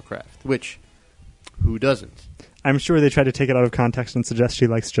World of Warcraft, which Who doesn't? I'm sure they try to take it out of context and suggest she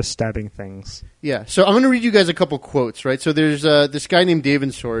likes just stabbing things. Yeah, so I'm going to read you guys a couple quotes, right? So there's this guy named David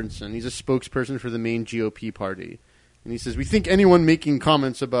Sorensen. He's a spokesperson for the main GOP party. And he says, "We think anyone making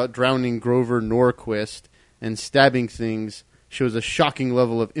comments about drowning Grover Norquist and stabbing things shows a shocking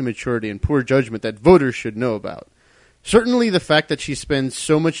level of immaturity and poor judgment that voters should know about. Certainly the fact that she spends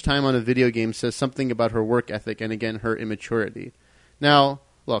so much time on a video game says something about her work ethic and, again, her immaturity." Now,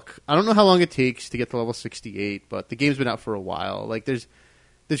 look, I don't know how long it takes to get to level 68, but the game's been out for a while. Like, there's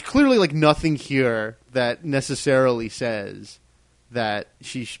clearly, like, nothing here that necessarily says that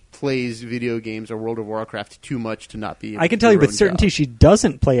she plays video games or World of Warcraft too much to not be able I can to tell do you her with own certainty job. she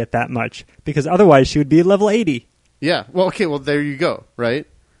doesn't play it that much, because otherwise she would be level 80. Yeah, well, okay, well, there you go, right?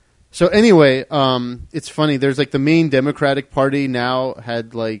 So anyway, it's funny. There's like the main Democratic Party now has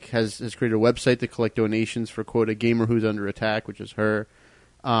created a website to collect donations for, quote, a gamer who's under attack, which is her.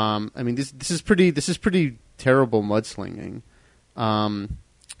 I mean, this is pretty terrible mudslinging.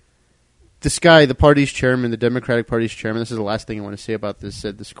 This guy, the party's chairman, the Democratic Party's chairman, this is the last thing I want to say about this,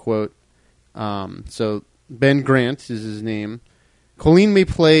 said this quote. So Ben Grant is his name. "Colleen may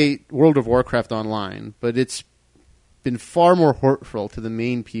play World of Warcraft online, but it's been far more hurtful to the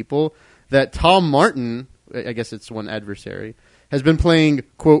main people that Tom Martin, I guess it's one adversary, has been playing,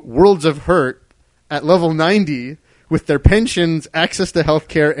 quote, Worlds of Hurt at level 90 with their pensions, access to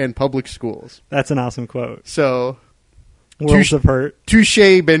healthcare, and public schools." That's an awesome quote. So, Worlds of Hurt.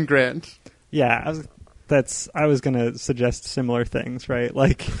 touche, Ben Grant. Yeah, I was going to suggest similar things, right?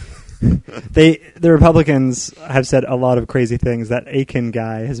 Like, the Republicans have said a lot of crazy things. That Aiken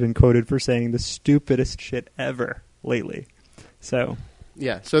guy has been quoted for saying the stupidest shit ever lately. So,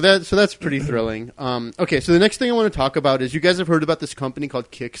 Yeah, so that's pretty thrilling. Okay, so the next thing I want to talk about is, you guys have heard about this company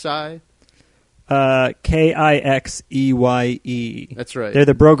called Kixeye? Kixeye. That's right. They're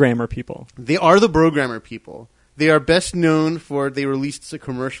the programmer people. They are the programmer people. They are best known for, they released a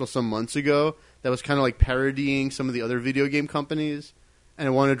commercial some months ago that was kind of like parodying some of the other video game companies. And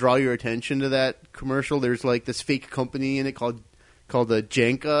I want to draw your attention to that commercial. There's like this fake company in it called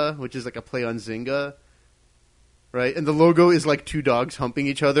Jenka, which is like a play on Zynga. Right? And the logo is like two dogs humping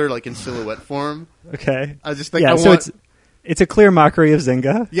each other, like in silhouette form. Okay. I just think yeah, so it's a clear mockery of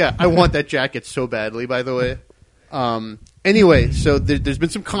Zynga. Yeah, I want that jacket so badly, by the way. Anyway, so there's been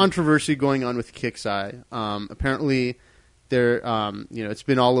some controversy going on with Kixeye. Apparently, it's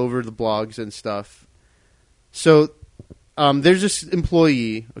been all over the blogs and stuff. So there's this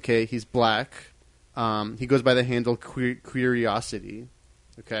employee. Okay, he's black. He goes by the handle Curiosity.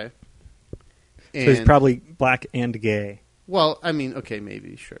 Okay, So he's probably black and gay. Well, I mean, okay,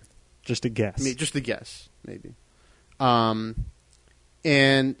 maybe, sure. Just a guess. Just a guess, maybe.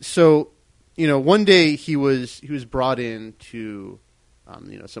 And so, one day he was brought in to,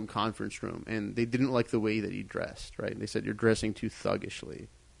 some conference room, and they didn't like the way that he dressed. Right? They said, "You're dressing too thuggishly."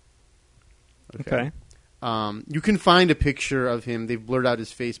 Okay. You can find a picture of him. They've blurred out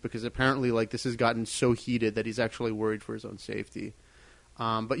his face because apparently, like, this has gotten so heated that he's actually worried for his own safety.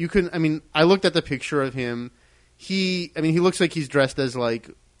 But you can. I mean, I looked at the picture of him. He looks like he's dressed as, like,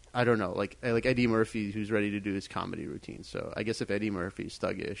 I don't know, like Eddie Murphy, who's ready to do his comedy routine. So I guess if Eddie Murphy's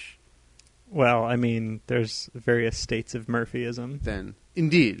thuggish, well, I mean, there's various states of Murphyism. then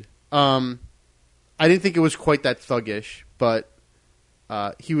indeed. I didn't think it was quite that thuggish, but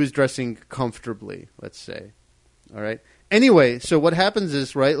he was dressing comfortably, let's say. All right. Anyway, so what happens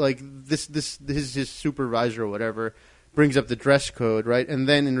is, right, like his supervisor or whatever brings up the dress code, right, and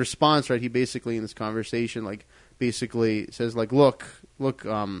then in response, right, he basically in this conversation, like, basically says, like, look,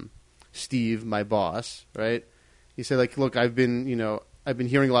 Steve, my boss, right? He said, like, look, I've been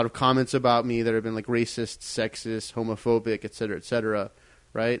hearing a lot of comments about me that have been, like, racist, sexist, homophobic, et cetera,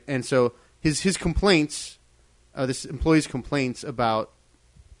 right? And so his complaints, this employee's complaints about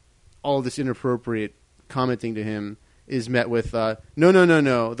all this inappropriate commenting to him is met with,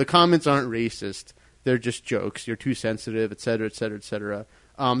 no, the comments aren't racist. They're just jokes. You're too sensitive, et cetera, et cetera, et cetera.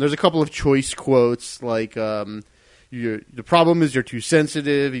 There's a couple of choice quotes, like, the problem is you're too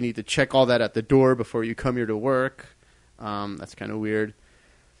sensitive. You need to check all that at the door before you come here to work. That's kind of weird.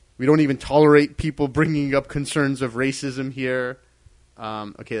 We don't even tolerate people bringing up concerns of racism here.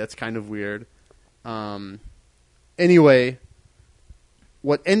 Okay, that's kind of weird. Anyway,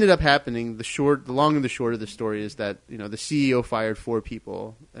 what ended up happening, the long and the short of the story is that, the CEO fired 4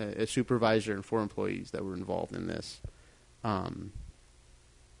 people, a supervisor and 4 employees that were involved in this.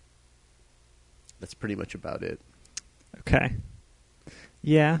 That's pretty much about it. Okay.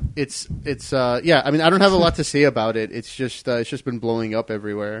 Yeah. It's yeah. I mean, I don't have a lot to say about it. It's just been blowing up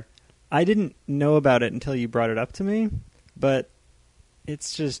everywhere. I didn't know about it until you brought it up to me, but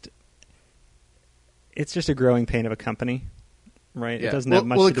it's just it's just a growing pain of a company, right? Yeah. It doesn't have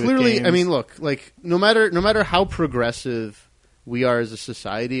much well, to do clearly, with games. I mean, look, like no matter how progressive we are as a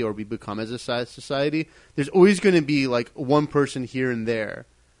society or we become as a society, there's always going to be like one person here and there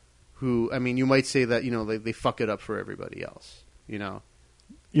who, I mean, you might say that, you know, they fuck it up for everybody else, you know.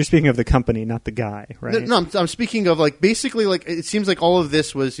 You're speaking of the company, not the guy, right? No, I'm speaking of like basically like it seems like all of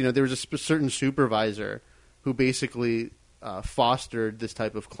this was, you know, there was a certain supervisor who basically fostered this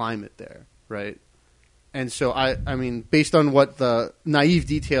type of climate there, right? And so I mean, based on what the naive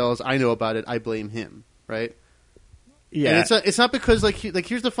details I know about it, I blame him, right? Yeah. And it's not because like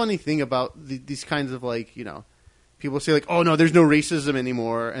here's the funny thing about these kinds of like, you know, people say like, oh no, there's no racism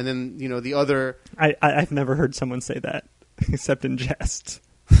anymore, and then you know the other. I've never heard someone say that except in jest.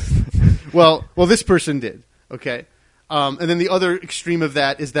 Well, this person did. Okay, and then the other extreme of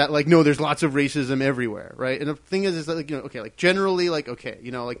that is that like, no, there's lots of racism everywhere, right? And the thing is that like, you know, okay, like generally, like, okay,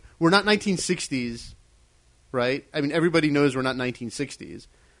 you know, like we're not 1960s, right? I mean, everybody knows we're not 1960s,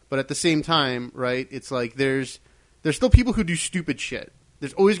 but at the same time, right? It's like there's still people who do stupid shit.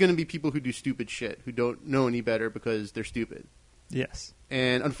 There's always going to be people who do stupid shit who don't know any better because they're stupid. Yes.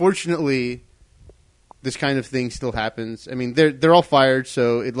 And unfortunately, this kind of thing still happens. I mean, they're all fired,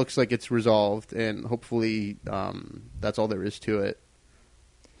 so it looks like it's resolved, and hopefully that's all there is to it.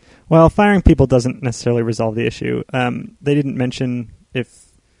 Well, firing people doesn't necessarily resolve the issue. They didn't mention if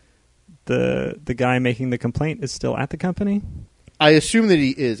the guy making the complaint is still at the company. I assume that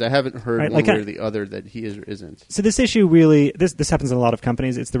he is. I haven't heard Right, one like way or the other that he is or isn't. So this issue really, this happens in a lot of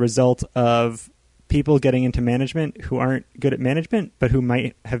companies. It's the result of people getting into management who aren't good at management, but who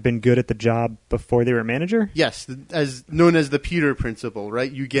might have been good at the job before they were a manager. Yes, as known as the Peter Principle,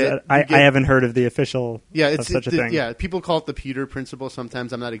 right? I haven't heard of the official of such a thing. Yeah, people call it the Peter Principle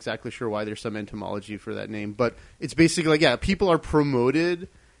sometimes. I'm not exactly sure why there's some etymology for that name, but it's basically like, yeah, people are promoted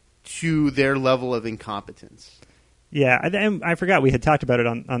to their level of incompetence. Yeah, I forgot we had talked about it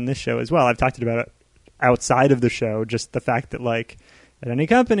on this show as well. I've talked about it outside of the show, just the fact that, like, at any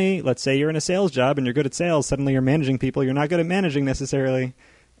company, let's say you're in a sales job and you're good at sales, suddenly you're managing people you're not good at managing necessarily.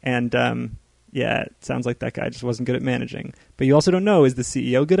 And, yeah, it sounds like that guy just wasn't good at managing. But you also don't know, is the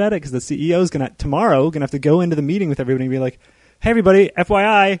CEO good at it? Because the CEO is tomorrow going to have to go into the meeting with everybody and be like, hey, everybody,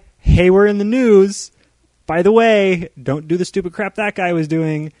 FYI, hey, we're in the news. By the way, don't do the stupid crap that guy was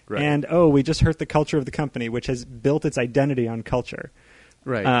doing. Right. And, we just hurt the culture of the company, which has built its identity on culture.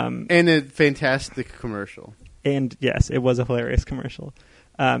 Right. And a fantastic commercial. And, yes, it was a hilarious commercial.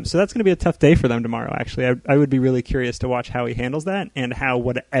 So that's going to be a tough day for them tomorrow, actually. I would be really curious to watch how he handles that and how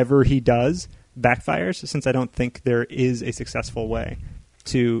whatever he does backfires, since I don't think there is a successful way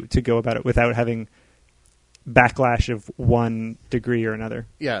to go about it without having backlash of one degree or another.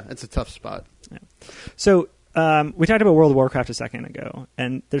 Yeah, it's a tough spot. Yeah. So we talked about World of Warcraft a second ago,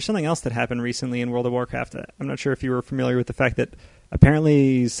 and there's something else that happened recently in World of Warcraft. I'm not sure if you were familiar with the fact that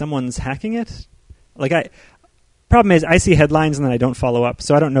apparently someone's hacking it. Problem is, I see headlines and then I don't follow up,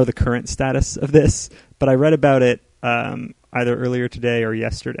 so I don't know the current status of this, but I read about it either earlier today or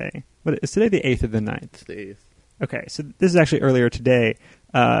yesterday. But is today the 8th or the 9th? It's the 8th. Okay, so this is actually earlier today.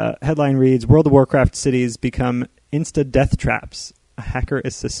 Headline reads, World of Warcraft cities become insta-death traps. A hacker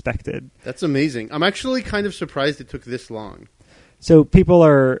is suspected. That's amazing. I'm actually kind of surprised it took this long. So people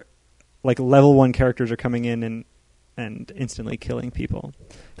are, like, level 1 characters are coming in and instantly killing people.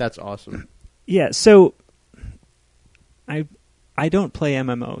 That's awesome. Yeah, so I don't play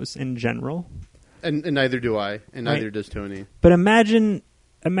MMOs in general. And neither do I, and neither Right. does Tony. But imagine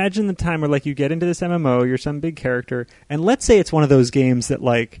the time where, like, you get into this MMO, you're some big character, and let's say it's one of those games that,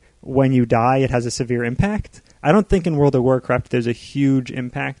 like, when you die, it has a severe impact. I don't think in World of Warcraft there's a huge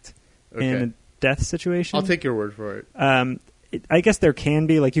impact in a death situation. I'll take your word for it. I guess there can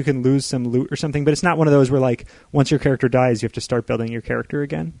be, like, you can lose some loot or something, but it's not one of those where, like, once your character dies, you have to start building your character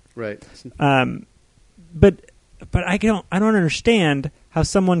again. Right. But I don't understand how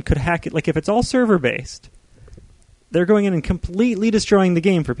someone could hack it. Like, if it's all server based, they're going in and completely destroying the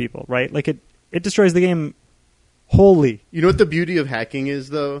game for people, right? Like, it destroys the game wholly. You know what the beauty of hacking is,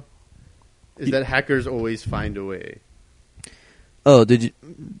 though? Is that hackers always find a way. Oh, do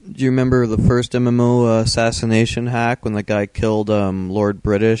you remember the first MMO assassination hack when the guy killed Lord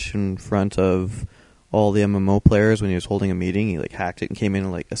British in front of all the MMO players when he was holding a meeting? He, like, hacked it and came in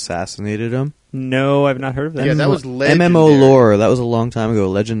and, like, assassinated him. No, I've not heard of that. Yeah, that was legendary. MMO lore. That was a long time ago.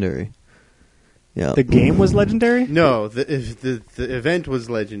 Legendary. Yeah. The game was legendary? No, the event was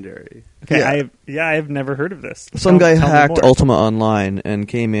legendary. Okay, I've never heard of this. Some guy Tell me hacked more. Ultima Online and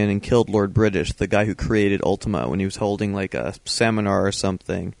came in and killed Lord British, the guy who created Ultima, when he was holding, like, a seminar or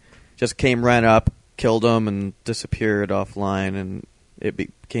something. Just ran up, killed him, and disappeared offline, and it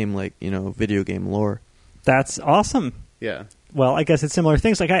became like, video game lore. That's awesome. Yeah. Well, I guess it's similar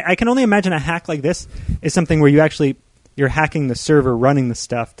things. Like I can only imagine a hack like this is something where you're hacking the server running the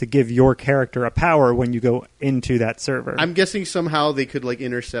stuff to give your character a power when you go into that server. I'm guessing somehow they could like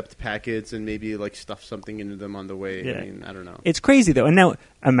intercept packets and maybe like stuff something into them on the way. Yeah. I mean, I don't know. It's crazy though. And now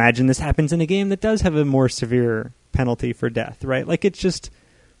imagine this happens in a game that does have a more severe penalty for death, right? Like it's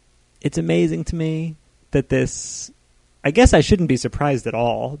amazing to me that this. I guess I shouldn't be surprised at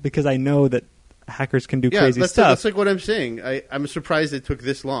all because I know that hackers can do crazy stuff. That's like what I'm saying. I'm surprised it took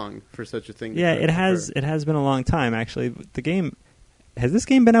this long for such a thing. Yeah, it has been a long time actually. Has this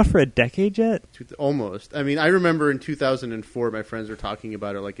game been out for a decade yet? Almost. I mean, I remember in 2004 my friends were talking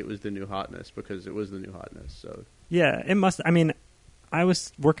about it like it was the new hotness because it was the new hotness. So yeah, it must. I mean, I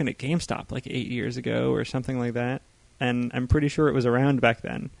was working at GameStop like 8 years ago or something like that, and I'm pretty sure it was around back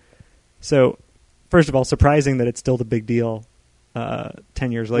then. So, first of all, surprising that it's still the big deal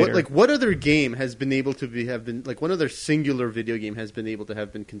 10 years later. What other game has been able to have been like one other singular video game has been able to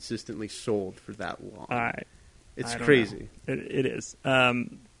have been consistently sold for that long? It's crazy. It is.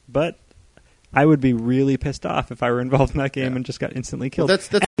 But I would be really pissed off if I were involved in that game and just got instantly killed. Well,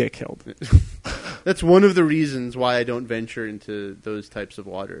 that's get killed. That's one of the reasons why I don't venture into those types of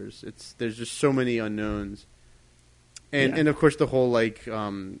waters. There's just so many unknowns, and of course the whole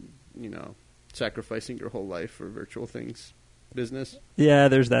sacrificing your whole life for virtual things business. Yeah,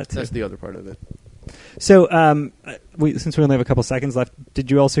 there's that too. That's the other part of it. So, since we only have a couple seconds left, did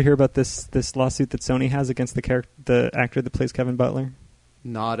you also hear about this lawsuit that Sony has against the actor that plays Kevin Butler?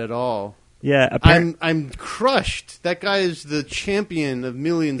 Not at all. Yeah, I'm crushed. That guy is the champion of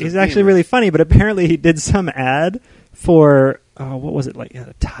millions. He's of actually gamers. really funny, but apparently he did some ad for what was it, like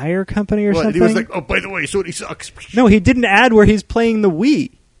a tire company or something? He was like, "Oh, by the way, Sony sucks." No, he did an ad where he's playing the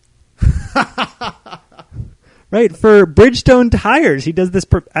Wii. Right, for Bridgestone tires. He does this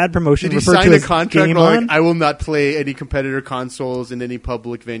ad promotion. Did he referred sign to a as contract Game like, On. I will not play any competitor consoles in any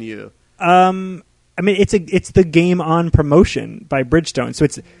public venue? I mean, it's the Game On promotion by Bridgestone. So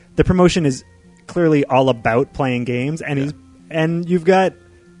the promotion is clearly all about playing games, and you've got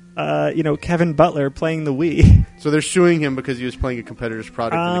Kevin Butler playing the Wii. So they're suing him because he was playing a competitor's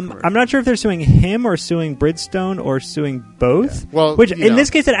product. I'm not sure if they're suing him or suing Bridgestone or suing both. Yeah. Well, which in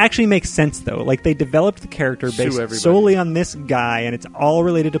this case it actually makes sense though. Like they developed the character based everybody. solely on this guy, and it's all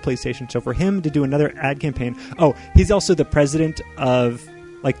related to PlayStation. So for him to do another ad campaign, he's also the president of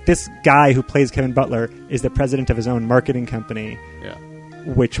this guy who plays Kevin Butler is the president of his own marketing company,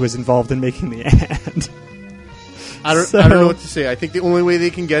 which was involved in making the ad. I don't know what to say. I think the only way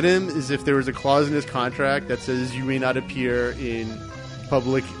they can get him is if there was a clause in his contract that says you may not appear in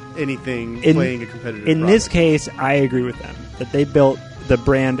public anything playing a competitive In product. this case, I agree with them that they built the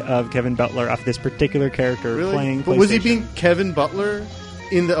brand of Kevin Butler off this particular character playing But PlayStation. was he being Kevin Butler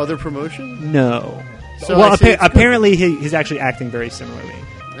in the other promotion? No. So well, I say it's apparently he's actually acting very similarly,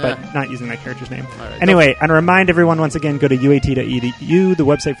 but not using that character's name. Right, anyway, and to remind everyone once again, go to uat.edu, the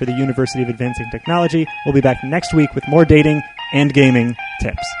website for the University of Advancing Technology. We'll be back next week with more dating and gaming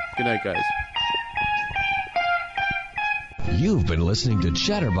tips. Good night, guys. You've been listening to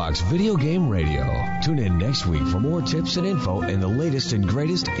Chatterbox Video Game Radio. Tune in next week for more tips and info and the latest and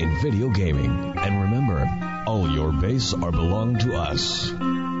greatest in video gaming. And remember, all your bases are belong to us.